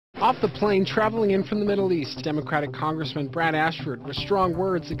Off the plane, traveling in from the Middle East, Democratic Congressman Brad Ashford with strong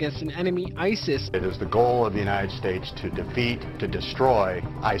words against an enemy, ISIS. It is the goal of the United States to defeat, to destroy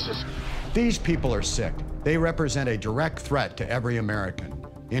ISIS. These people are sick. They represent a direct threat to every American.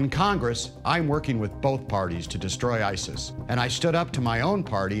 In Congress, I'm working with both parties to destroy ISIS, and I stood up to my own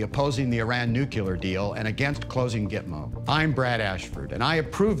party opposing the Iran nuclear deal and against closing Gitmo. I'm Brad Ashford, and I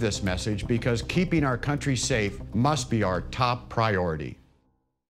approve this message because keeping our country safe must be our top priority.